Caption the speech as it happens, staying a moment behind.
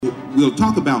we'll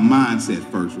talk about mindset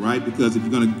first, right? Because if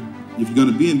you're gonna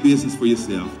be in business for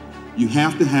yourself, you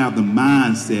have to have the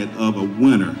mindset of a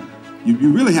winner.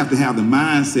 You really have to have the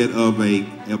mindset of a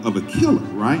killer,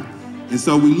 right? And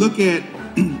so we look at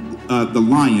the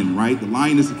lion, right? The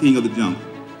lion is the king of the jungle.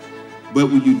 But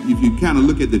if you kind of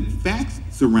look at the facts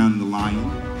surrounding the lion,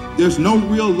 there's no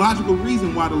real logical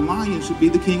reason why the lion should be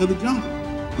the king of the jungle.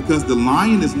 Because the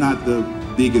lion is not the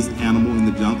biggest animal in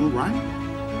the jungle, right?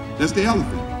 That's the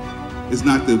elephant. It's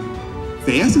not the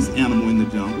fastest animal in the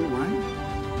jungle,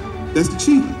 right? That's the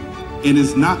cheetah. And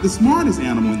it's not the smartest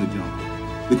animal in the jungle,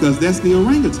 because that's the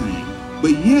orangutan.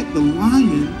 But yet the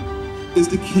lion is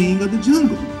the king of the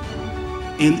jungle.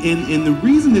 And the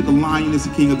reason that the lion is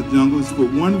the king of the jungle is for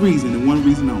one reason and one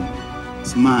reason only.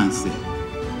 It's mindset.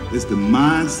 It's the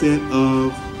mindset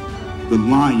of the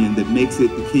lion that makes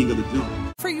it the king of the jungle.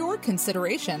 For your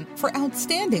consideration for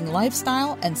outstanding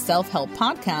lifestyle and self-help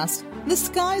podcasts, The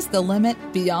Sky's the Limit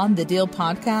Beyond the Deal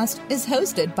podcast is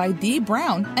hosted by Dee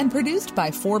Brown and produced by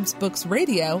Forbes Books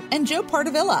Radio and Joe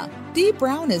Partavilla. Dee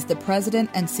Brown is the president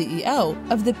and CEO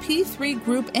of the P3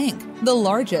 Group, Inc., the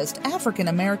largest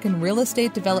African-American real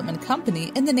estate development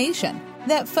company in the nation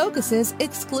that focuses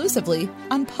exclusively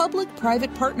on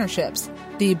public-private partnerships.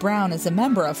 Dee Brown is a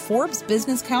member of Forbes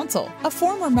Business Council, a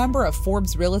former member of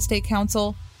Forbes Real Estate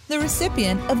Council, the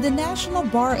recipient of the National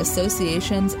Bar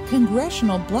Association's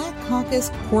Congressional Black Caucus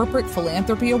Corporate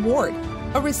Philanthropy Award,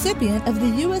 a recipient of the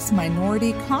U.S.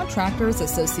 Minority Contractors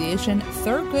Association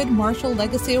Thurgood Marshall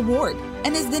Legacy Award,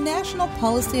 and is the National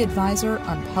Policy Advisor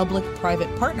on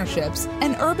Public-Private Partnerships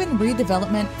and Urban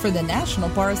Redevelopment for the National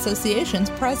Bar Association's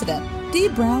president. Dee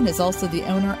Brown is also the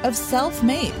owner of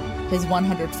Self-Made, his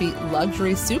 100-feet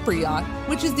luxury super yacht,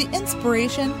 which is the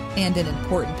inspiration and an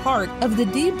important part of the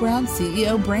Dee Brown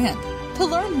CEO brand. To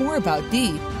learn more about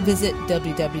Dee, visit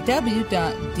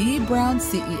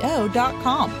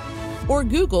www.dbrownceo.com or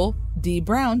Google Dee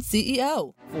Brown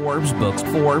CEO. Forbes Books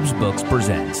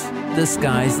presents The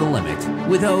Sky's the Limit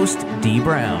with host Dee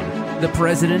Brown, the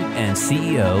president and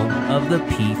CEO of the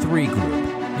P3 Group,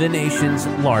 the nation's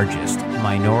largest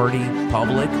minority,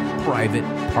 public-private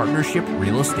partnership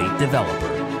real estate developer.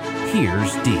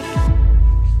 Here's Dee.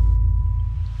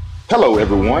 Hello,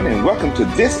 everyone, and welcome to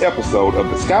this episode of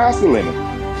The Sky's the Limit.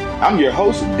 I'm your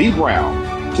host, Dee Brown.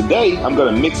 Today, I'm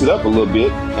going to mix it up a little bit,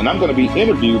 and I'm going to be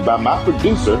interviewed by my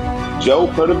producer, Joe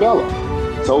Partavilla.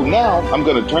 So now, I'm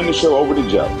going to turn the show over to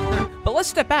Joe. But let's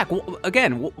step back.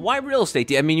 Again, why real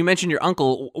estate? I mean, you mentioned your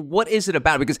uncle. What is it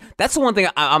about? Because that's the one thing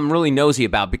I'm really nosy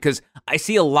about, because I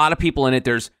see a lot of people in it.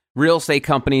 There's real estate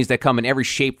companies that come in every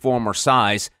shape, form, or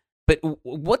size. But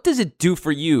what does it do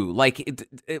for you? Like,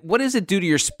 what does it do to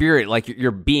your spirit, like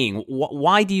your being?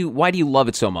 Why do you love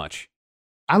it so much?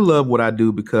 I love what I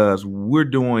do because we're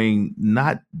doing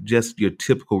not just your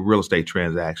typical real estate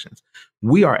transactions.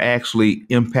 We are actually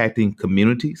impacting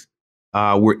communities.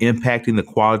 We're impacting the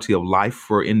quality of life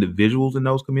for individuals in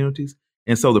those communities.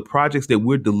 And so the projects that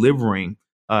we're delivering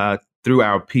through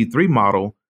our P3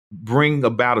 model bring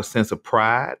about a sense of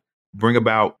pride, bring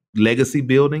about legacy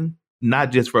building,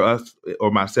 not just for us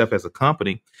or myself as a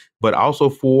company, but also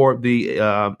for the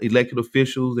elected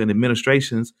officials and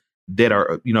administrations that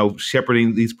are,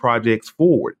 shepherding these projects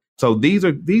forward. So these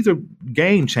are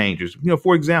game changers.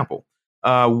 For example,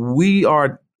 we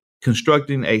are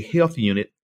constructing a health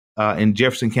unit in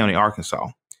Jefferson County, Arkansas.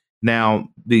 Now,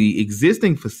 the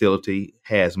existing facility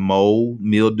has mold,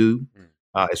 mildew.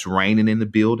 It's raining in the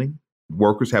building.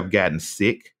 Workers have gotten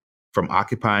sick from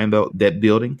occupying that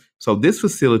building. So this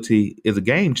facility is a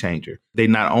game changer. They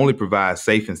not only provide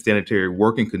safe and sanitary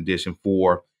working conditions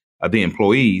for the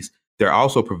employees, they're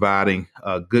also providing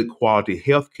good quality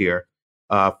health care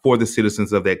for the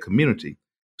citizens of that community.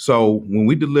 So when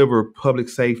we deliver public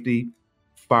safety,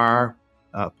 fire,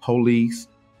 police,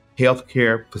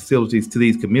 healthcare facilities to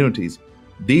these communities,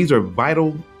 these are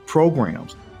vital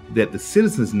programs that the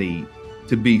citizens need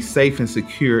to be safe and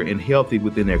secure and healthy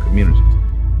within their communities.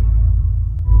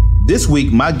 This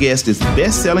week, my guest is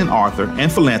best-selling author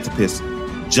and philanthropist,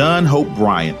 John Hope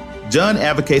Bryant. John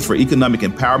advocates for economic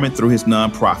empowerment through his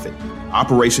nonprofit,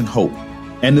 Operation Hope,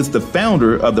 and is the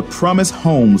founder of the Promise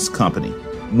Homes Company,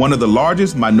 one of the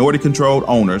largest minority-controlled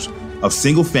owners of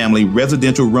single-family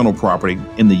residential rental property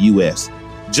in the U.S.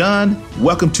 John,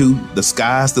 welcome to The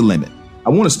Sky's the Limit. I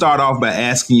want to start off by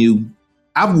asking you,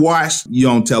 I've watched you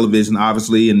on television,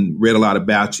 obviously, and read a lot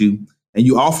about you, and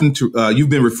you've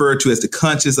been referred to as the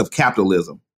conscience of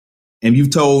capitalism. And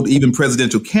you've told even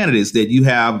presidential candidates that you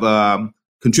have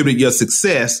contributed your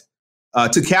success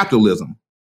to capitalism.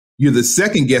 You're the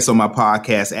second guest on my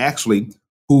podcast, actually,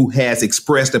 who has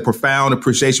expressed a profound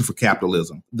appreciation for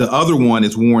capitalism. The other one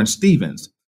is Warren Stevens.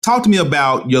 Talk to me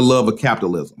about your love of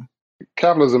capitalism.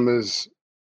 Capitalism is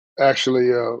actually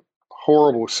a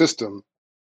horrible system,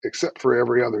 except for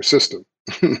every other system.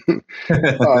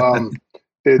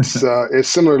 It's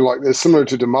similar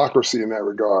to democracy in that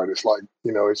regard. It's like,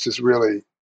 it's just really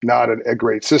not a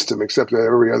great system, except that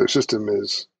every other system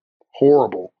is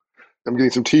horrible. I'm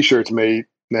getting some T-shirts made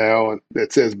now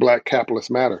that says Black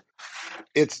Capitalists Matter.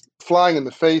 It's flying in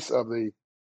the face of the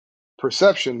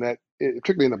perception that,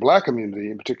 particularly in the Black community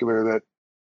in particular, that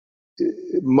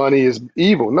money is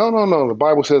evil. No. The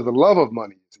Bible says the love of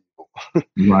money is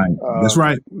evil. Right. That's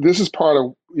right. This is part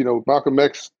of, Malcolm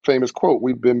X's famous quote,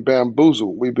 "We've been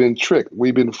bamboozled, we've been tricked,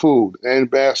 we've been fooled."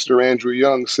 Ambassador Andrew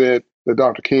Young said that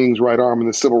Dr. King's right arm in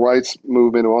the civil rights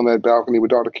movement, on that balcony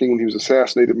with Dr. King when he was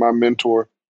assassinated, my mentor,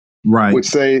 right, would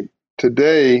say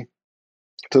today,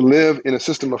 to live in a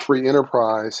system of free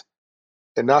enterprise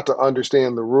and not to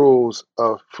understand the rules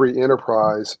of free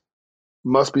enterprise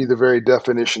must be the very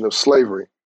definition of slavery.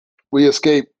 We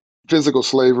escaped physical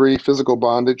slavery, physical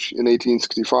bondage in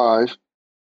 1865,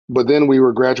 but then we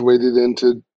were graduated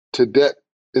into debt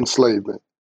enslavement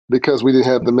because we didn't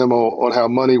have the memo on how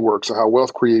money works or how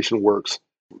wealth creation works.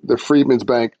 The Freedmen's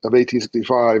Bank of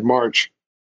 1865, March,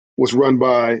 was run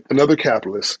by another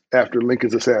capitalist after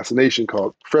Lincoln's assassination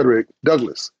called Frederick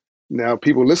Douglass. Now,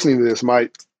 people listening to this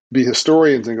might be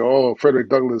historians and go, "Oh, Frederick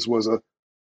Douglass was an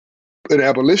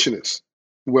abolitionist."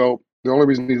 Well, the only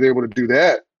reason he's able to do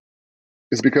that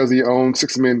is because he owned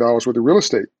 $60 million worth of real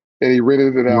estate and he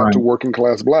rented it out to working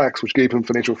class Blacks, which gave him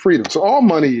financial freedom. So all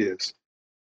money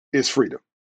is freedom.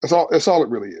 That's all it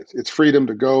really is. It's freedom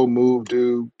to go, move,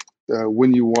 do,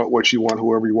 when you want, what you want,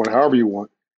 whoever you want, however you want.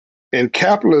 And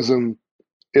capitalism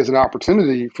is an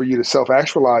opportunity for you to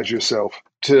self-actualize yourself,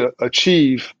 to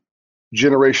achieve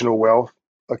generational wealth,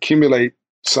 accumulate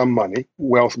some money,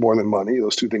 wealth more than money.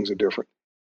 Those two things are different.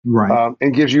 Right.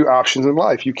 And gives you options in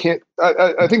life. You can't,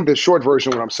 I think the short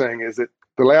version of what I'm saying is that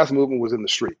the last movement was in the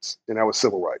streets, and that was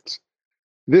civil rights.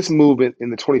 This movement in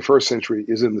the 21st century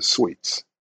is in the suites,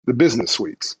 the business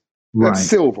suites. That's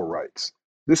civil rights.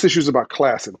 This issue is about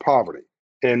class and poverty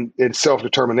and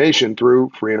self-determination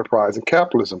through free enterprise and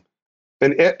capitalism.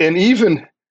 And even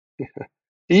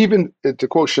to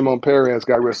quote Shimon Peres,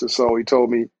 God rest his soul, he told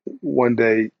me one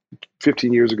day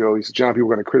 15 years ago, he said, "John,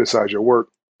 people are going to criticize your work.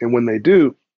 And when they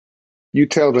do, you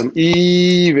tell them,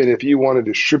 even if you want to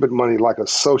distribute money like a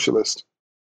socialist,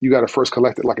 you got to first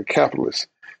collect it like a capitalist."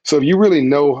 So if you really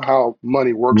know how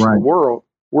money works in the world,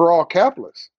 we're all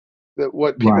capitalists. That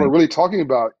what people are really talking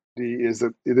about is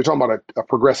that they're talking about a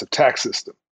progressive tax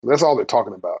system. That's all they're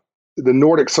talking about. The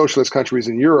Nordic socialist countries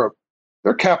in Europe,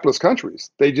 they're capitalist countries.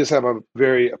 They just have a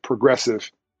very progressive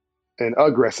and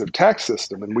aggressive tax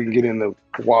system. And we can get into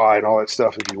why and all that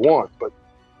stuff if you want, but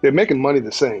they're making money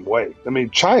the same way. I mean,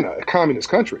 China, a communist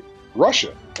country,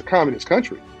 Russia, a communist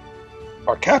country,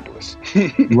 are capitalists.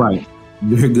 Right.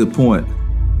 Very good point.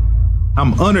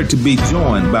 I'm honored to be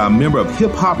joined by a member of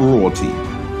hip hop royalty.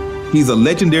 He's a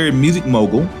legendary music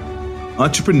mogul,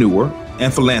 entrepreneur,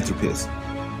 and philanthropist.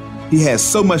 He has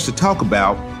so much to talk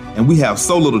about, and we have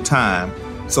so little time.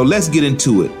 So let's get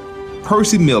into it.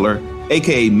 Percy Miller,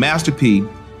 aka Master P,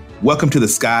 welcome to The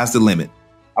Sky's the Limit.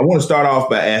 I want to start off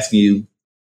by asking you,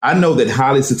 I know that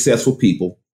highly successful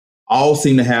people all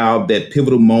seem to have that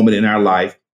pivotal moment in our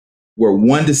life where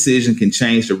one decision can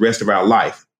change the rest of our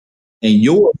life. And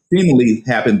yours seemingly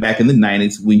happened back in the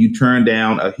 90s when you turned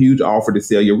down a huge offer to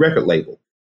sell your record label.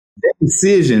 That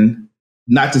decision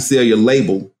not to sell your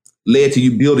label led to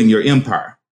you building your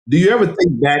empire. Do you ever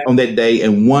think back on that day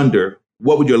and wonder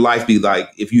what would your life be like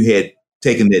if you had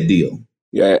taken that deal?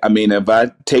 Yeah, I mean, if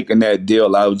I'd taken that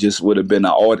deal, I would have been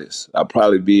an artist. I'd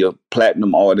probably be a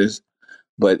platinum artist.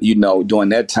 But, during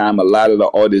that time, a lot of the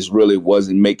artists really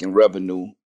wasn't making revenue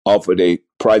off of their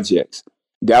projects.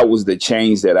 That was the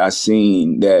change that I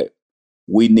seen, that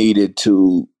we needed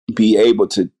to be able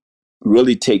to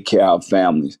really take care of our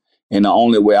families. And the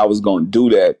only way I was going to do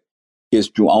that is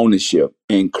through ownership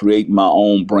and create my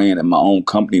own brand and my own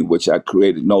company, which I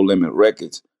created, No Limit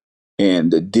Records.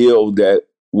 And the deal that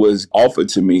was offered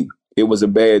to me, it was a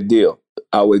bad deal.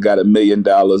 I would have got $1 million,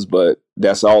 but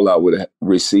that's all I would have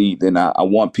received. And I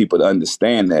want people to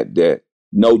understand that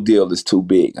no deal is too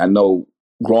big. I know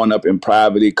growing up in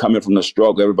poverty, coming from the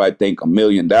struggle, everybody think $1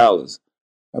 million. $1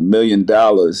 million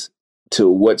to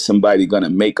what somebody gonna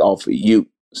make off of you.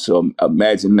 So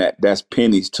imagine that's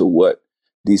pennies to what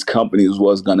these companies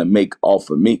was gonna make off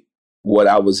of me. What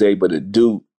I was able to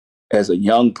do as a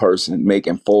young person,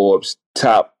 making Forbes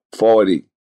top 40,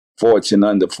 Fortune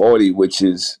under 40, which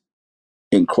is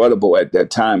incredible at that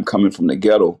time coming from the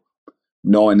ghetto,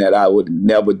 knowing that I would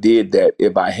never did that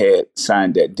if I had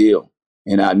signed that deal.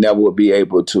 And I never would be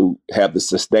able to have the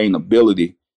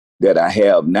sustainability that I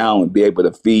have now and be able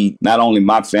to feed not only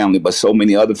my family, but so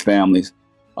many other families.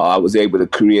 I was able to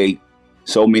create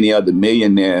so many other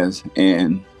millionaires.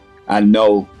 And I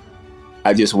know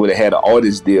I just would have had an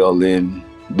artist deal, and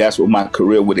that's what my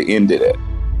career would have ended at.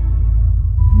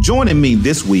 Joining me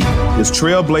this week is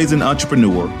trailblazing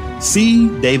entrepreneur C.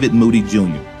 David Moody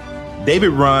Jr. David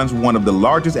runs one of the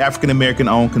largest African-American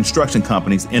owned construction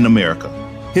companies in America.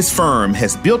 His firm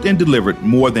has built and delivered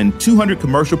more than 200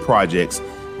 commercial projects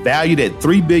valued at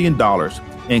 $3 billion,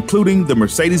 including the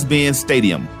Mercedes-Benz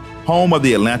Stadium, home of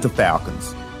the Atlanta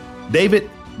Falcons. David,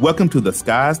 welcome to The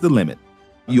Sky's the Limit.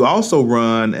 You also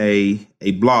run a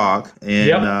blog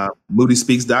and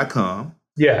moodyspeaks.com.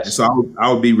 Yes. And so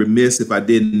I would be remiss if I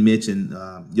didn't mention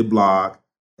your blog.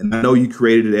 And I know you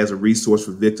created it as a resource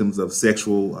for victims of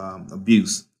sexual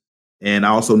abuse. And I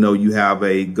also know you have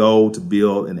a goal to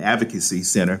build an advocacy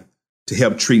center to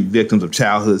help treat victims of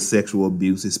childhood sexual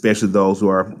abuse, especially those who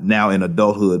are now in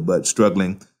adulthood but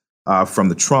struggling from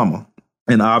the trauma.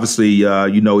 And obviously,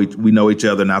 we know each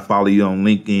other, and I follow you on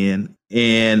LinkedIn.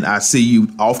 And I see you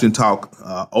often talk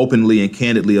openly and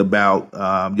candidly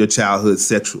about your childhood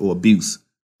sexual abuse.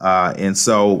 And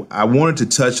so I wanted to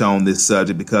touch on this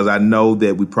subject because I know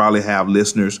that we probably have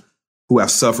listeners who have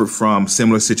suffered from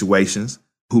similar situations,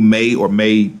 who may or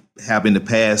may have in the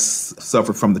past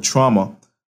suffered from the trauma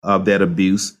of that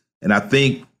abuse. And I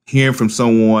think hearing from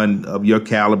someone of your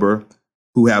caliber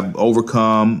who have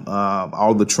overcome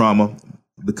all the trauma,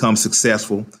 become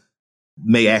successful,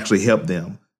 may actually help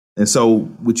them. And so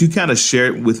would you kind of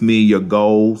share with me your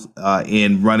goals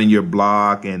in running your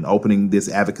blog and opening this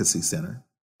advocacy center?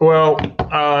 Well,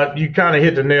 you kind of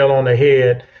hit the nail on the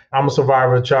head. I'm a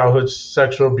survivor of childhood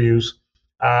sexual abuse.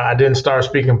 I didn't start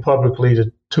speaking publicly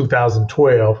to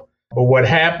 2012. But what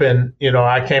happened,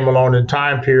 I came along in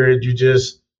time period, you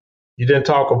didn't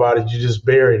talk about it, you just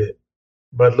buried it.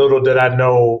 But little did I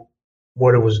know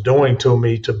what it was doing to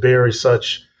me to bury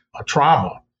such a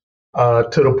trauma. To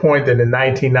the point that in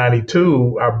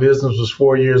 1992, our business was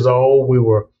 4 years old. We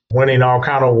were winning all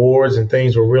kind of awards and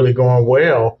things were really going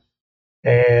well.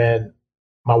 And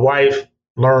my wife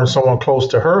learned someone close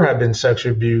to her had been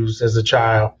sexually abused as a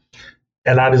child.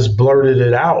 And I just blurted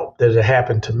it out that it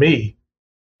happened to me.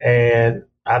 And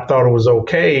I thought it was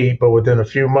okay. But within a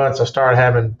few months, I started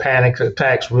having panic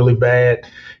attacks really bad.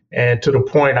 And to the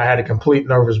point I had a complete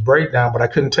nervous breakdown, but I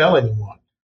couldn't tell anyone.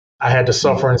 I had to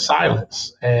suffer in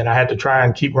silence, and I had to try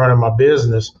and keep running my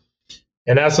business.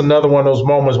 And that's another one of those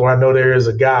moments where I know there is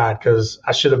a God, because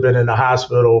I should have been in the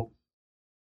hospital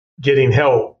getting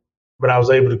help, but I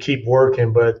was able to keep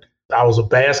working. But I was a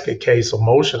basket case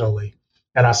emotionally,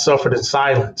 and I suffered in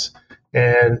silence.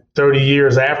 And 30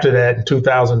 years after that, in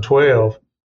 2012,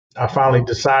 I finally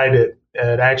decided,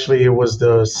 and actually it was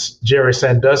the Jerry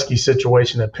Sandusky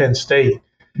situation at Penn State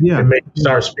that made me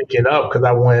start speaking up, because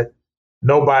I went,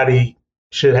 nobody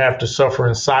should have to suffer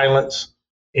in silence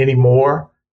anymore.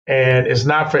 And it's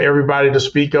not for everybody to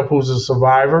speak up who's a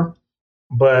survivor,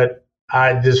 but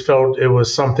I just felt it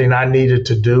was something I needed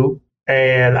to do.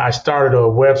 And I started a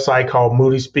website called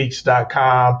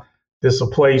moodyspeaks.com. This is a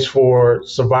place for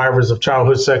survivors of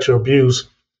childhood sexual abuse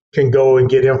can go and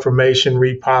get information,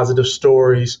 read positive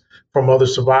stories from other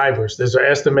survivors. There's an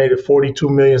estimated 42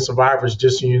 million survivors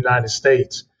just in the United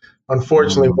States.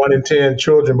 Unfortunately, 1 in 10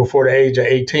 children before the age of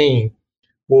 18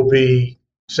 will be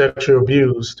sexually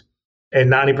abused,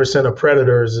 and 90% of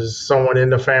predators is someone in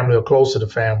the family or close to the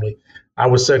family. I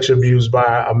was sexually abused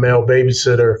by a male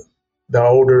babysitter, the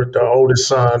oldest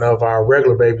son of our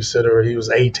regular babysitter. He was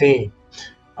 18.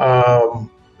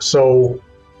 So,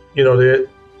 the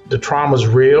trauma is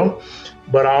real,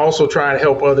 but I also try and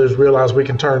help others realize we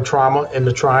can turn trauma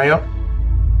into triumph.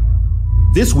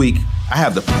 This week, I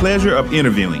have the pleasure of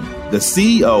interviewing the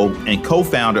CEO and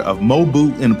co-founder of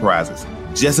Mobu Enterprises,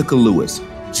 Jessica Lewis.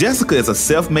 Jessica is a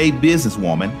self-made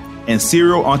businesswoman and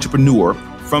serial entrepreneur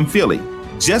from Philly.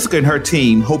 Jessica and her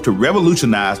team hope to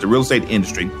revolutionize the real estate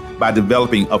industry by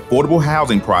developing affordable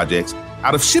housing projects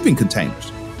out of shipping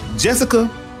containers. Jessica,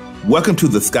 welcome to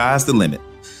The Sky's the Limit.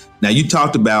 Now, you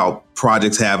talked about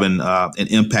projects having an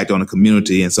impact on the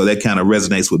community, and so that kind of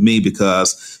resonates with me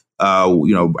because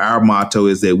our motto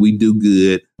is that we do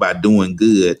good by doing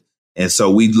good. And so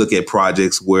we look at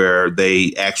projects where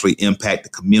they actually impact the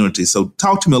community. So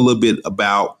talk to me a little bit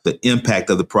about the impact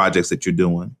of the projects that you're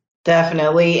doing.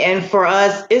 Definitely. And for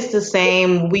us, it's the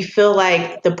same. We feel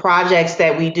like the projects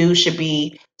that we do should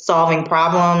be solving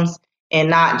problems and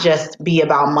not just be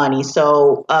about money.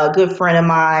 So a good friend of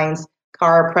mine's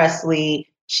Cara Presley,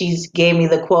 she's gave me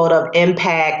the quote of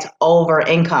impact over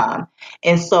income.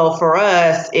 And so for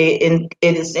us, it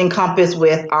is encompassed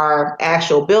with our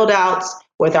actual build outs,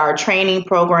 with our training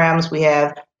programs. We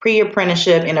have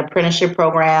pre-apprenticeship and apprenticeship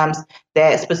programs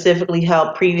that specifically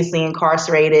help previously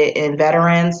incarcerated and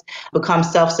veterans become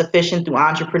self-sufficient through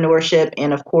entrepreneurship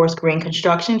and, of course, green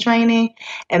construction training.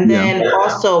 And then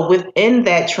also within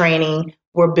that training,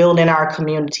 we're building our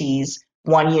communities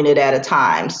one unit at a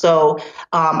time. So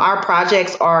our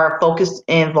projects are focused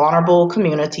in vulnerable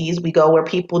communities. We go where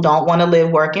people don't want to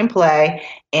live, work, and play,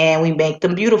 and we make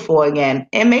them beautiful again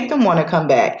and make them want to come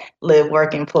back, live,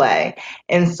 work, and play.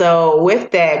 And so with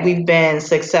that, we've been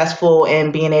successful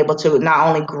in being able to not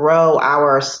only grow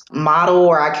our model,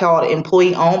 or I call it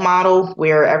employee-owned model,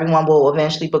 where everyone will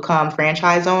eventually become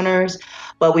franchise owners,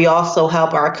 but we also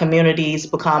help our communities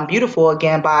become beautiful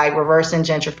again by reversing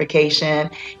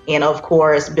gentrification and, of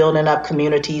course, building up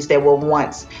communities that were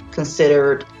once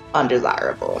considered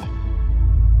undesirable.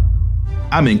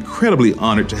 I'm incredibly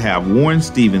honored to have Warren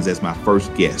Stevens as my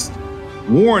first guest.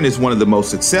 Warren is one of the most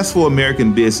successful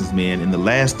American businessmen in the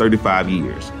last 35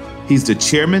 years. He's the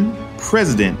chairman,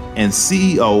 president, and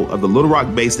CEO of the Little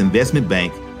Rock-based investment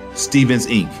bank, Stevens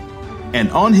Inc. And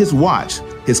on his watch,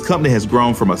 his company has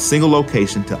grown from a single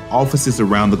location to offices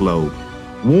around the globe.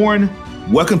 Warren,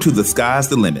 welcome to The Sky's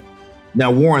the Limit. Now,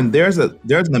 Warren, there's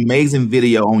an amazing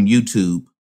video on YouTube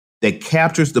that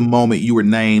captures the moment you were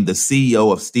named the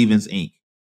CEO of Stevens Inc.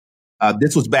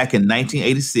 This was back in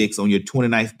 1986 on your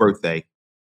 29th birthday.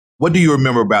 What do you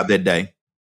remember about that day?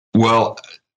 Well,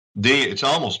 Dee, it's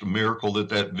almost a miracle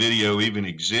that video even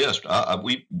exists.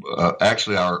 We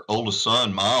actually, our oldest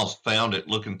son, Miles, found it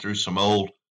looking through some old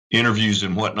interviews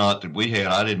and whatnot that we had.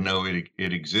 I didn't know it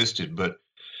existed, but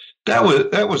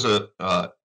it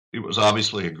was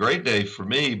obviously a great day for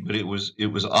me, but it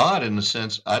was odd in the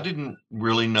sense I didn't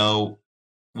really know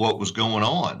what was going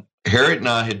on. Harriet and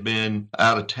I had been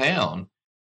out of town,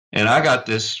 and I got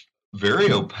this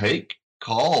very opaque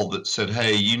call that said,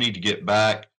 "Hey, you need to get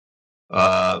back.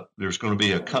 There's going to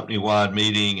be a company-wide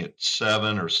meeting at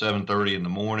 7 or 7:30 in the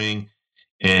morning,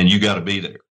 and you got to be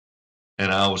there."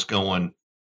 And I was going,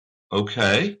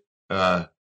 "Okay, what's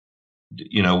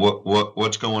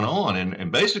going on?"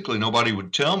 And basically nobody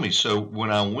would tell me. So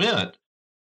when I went,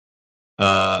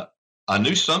 I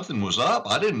knew something was up.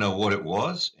 I didn't know what it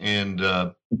was, and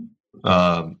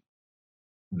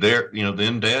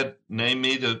then Dad named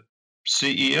me the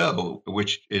CEO,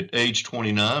 which at age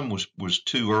 29 was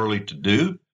too early to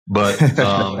do. But,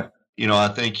 I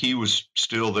think he was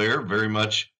still there, very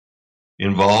much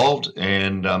involved.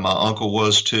 And my uncle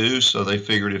was too. So they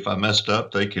figured if I messed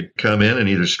up, they could come in and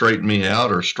either straighten me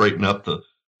out or straighten up the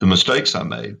mistakes I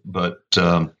made. But,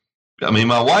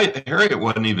 my wife, Harriet,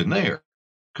 wasn't even there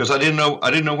because I didn't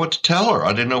know what to tell her.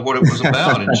 I didn't know what it was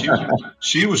about. And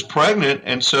she was pregnant.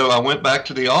 And so I went back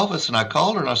to the office and I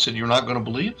called her and I said, "You're not going to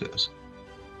believe this."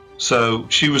 So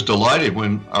she was delighted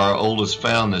when our oldest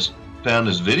found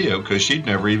this video because she'd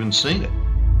never even seen it.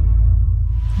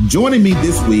 Joining me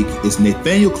this week is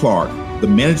Nathaniel Clark, the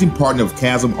managing partner of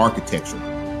Chasm Architecture.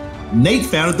 Nate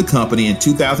founded the company in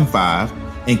 2005,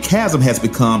 and Chasm has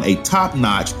become a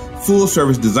top-notch,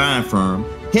 full-service design firm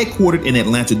headquartered in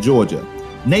Atlanta, Georgia.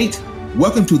 Nate,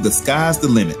 welcome to The Sky's the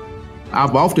Limit.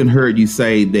 I've often heard you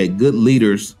say that good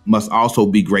leaders must also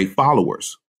be great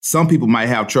followers. Some people might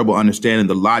have trouble understanding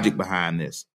the logic behind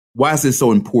this. Why is this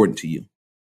so important to you?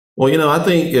 Well, I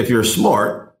think if you're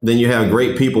smart, then you have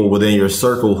great people within your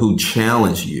circle who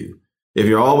challenge you. If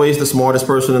you're always the smartest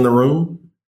person in the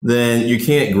room, then you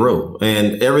can't grow.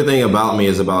 And everything about me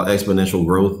is about exponential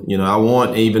growth. I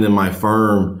want, even in my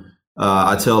firm,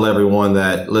 I tell everyone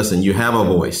that, listen, you have a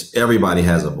voice. Everybody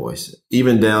has a voice.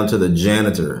 Even down to the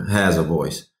janitor has a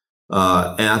voice.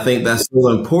 And I think that's so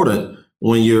important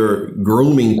when you're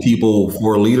grooming people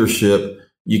for leadership.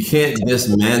 You can't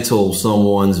dismantle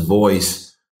someone's voice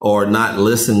or not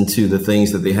listen to the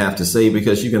things that they have to say,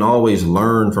 because you can always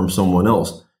learn from someone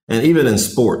else. And even in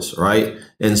sports, right?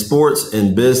 In sports,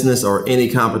 in business, or any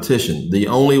competition, the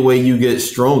only way you get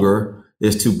stronger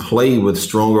is to play with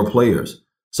stronger players.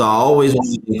 So I always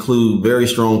want to include very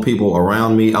strong people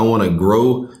around me. I want to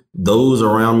grow those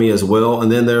around me as well.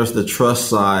 And then there's the trust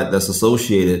side that's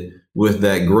associated with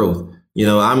that growth.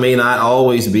 I may not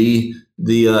always be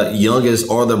the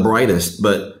youngest or the brightest,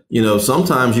 but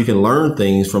sometimes you can learn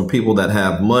things from people that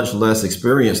have much less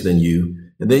experience than you.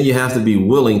 And then you have to be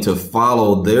willing to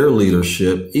follow their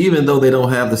leadership, even though they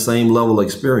don't have the same level of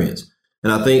experience.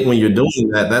 And I think when you're doing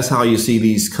that, that's how you see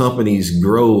these companies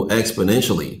grow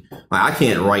exponentially. Like, I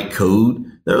can't write code.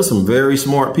 There are some very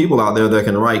smart people out there that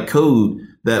can write code,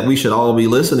 that we should all be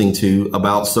listening to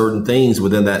about certain things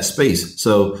within that space.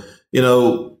 So,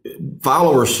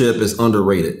 followership is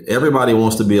underrated. Everybody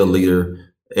wants to be a leader.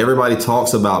 Everybody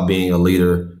talks about being a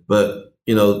leader, but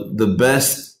the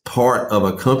best part of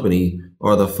a company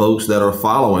are the folks that are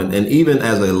following. And even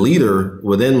as a leader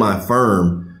within my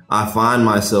firm, I find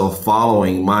myself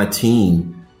following my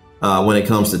team when it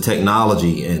comes to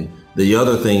technology and the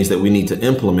other things that we need to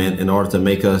implement in order to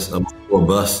make us a more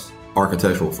robust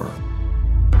architectural firm.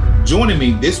 Joining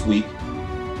me this week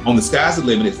on The Sky's the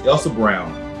Limit is Elsa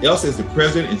Brown. Elsa is the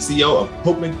president and CEO of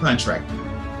Copeland Contracting,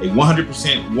 a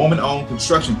 100% woman-owned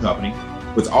construction company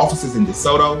with offices in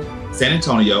DeSoto, San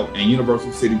Antonio, and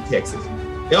Universal City, Texas.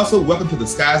 Elsa, welcome to The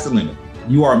Sky's the Limit.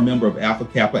 You are a member of Alpha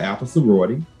Kappa Alpha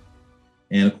sorority.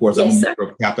 And of course, I'm a member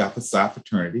of Kappa Alpha Psi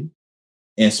fraternity.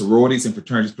 And sororities and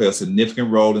fraternities play a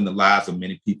significant role in the lives of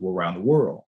many people around the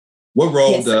world. What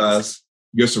role does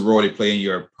your sorority play in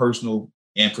your personal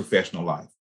and professional life?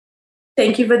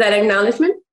 Thank you for that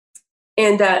acknowledgement.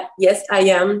 And yes, I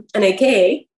am an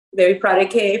AKA, very proud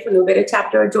AKA from the New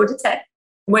chapter of Georgia Tech.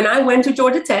 When I went to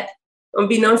Georgia Tech,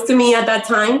 unbeknownst to me at that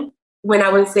time, when I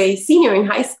was a senior in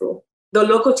high school, the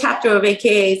local chapter of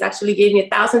AKAs actually gave me a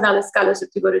 $1,000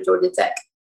 scholarship to go to Georgia Tech.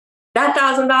 That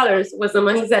 $1,000 was the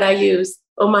money that I used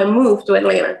on my move to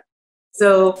Atlanta.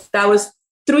 So that was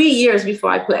 3 years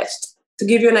before I pledged. To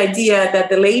give you an idea that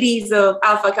the ladies of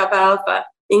Alpha Kappa Alpha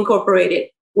Incorporated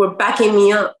were backing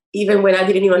me up, even when I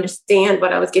didn't even understand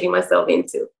what I was getting myself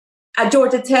into. At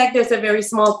Georgia Tech, there's a very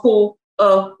small pool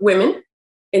of women.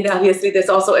 And obviously, there's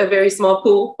also a very small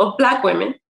pool of Black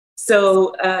women.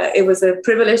 So it was a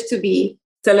privilege to be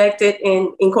selected and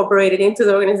incorporated into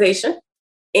the organization.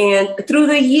 And through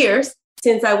the years,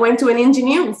 since I went to an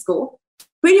engineering school,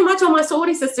 pretty much all my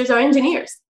sorority sisters are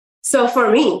engineers. So for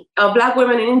me, Black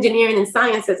women in engineering and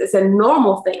sciences is a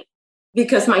normal thing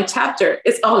because my chapter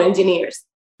is all engineers.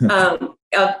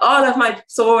 All of my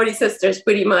sorority sisters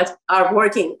pretty much are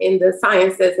working in the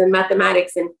sciences and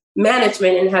mathematics and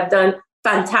management and have done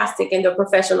fantastic in their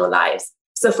professional lives.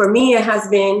 So for me, it has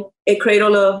been a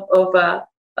cradle of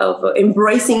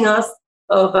embracing us,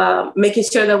 of making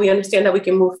sure that we understand that we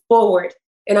can move forward.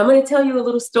 And I'm going to tell you a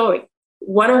little story.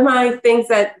 One of my things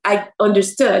that I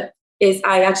understood is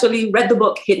I actually read the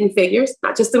book Hidden Figures,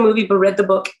 not just the movie, but read the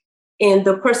book. And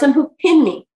the person who pinned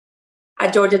me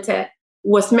at Georgia Tech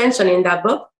was mentioned in that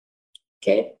book,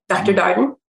 Dr.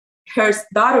 Darden. Her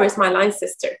daughter is my line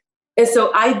sister. And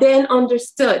so I then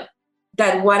understood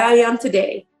that what I am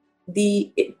today,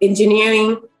 the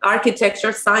engineering,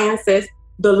 architecture, sciences,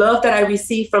 the love that I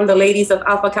received from the ladies of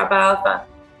Alpha Kappa Alpha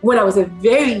when I was a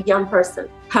very young person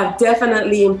have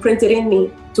definitely imprinted in me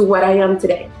to what I am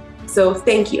today. So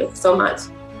thank you so much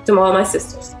to all my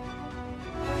sisters.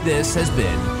 This has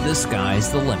been The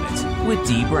Sky's the Limit with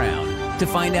Dee Brown. To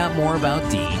find out more about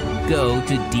Dee, go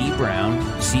to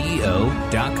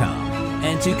dbrownceo.com.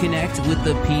 And to connect with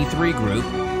the P3 Group,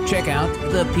 check out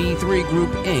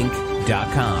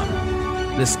thep3groupinc.com.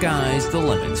 The Sky's the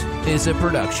Limit is a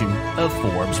production of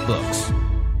Forbes Books.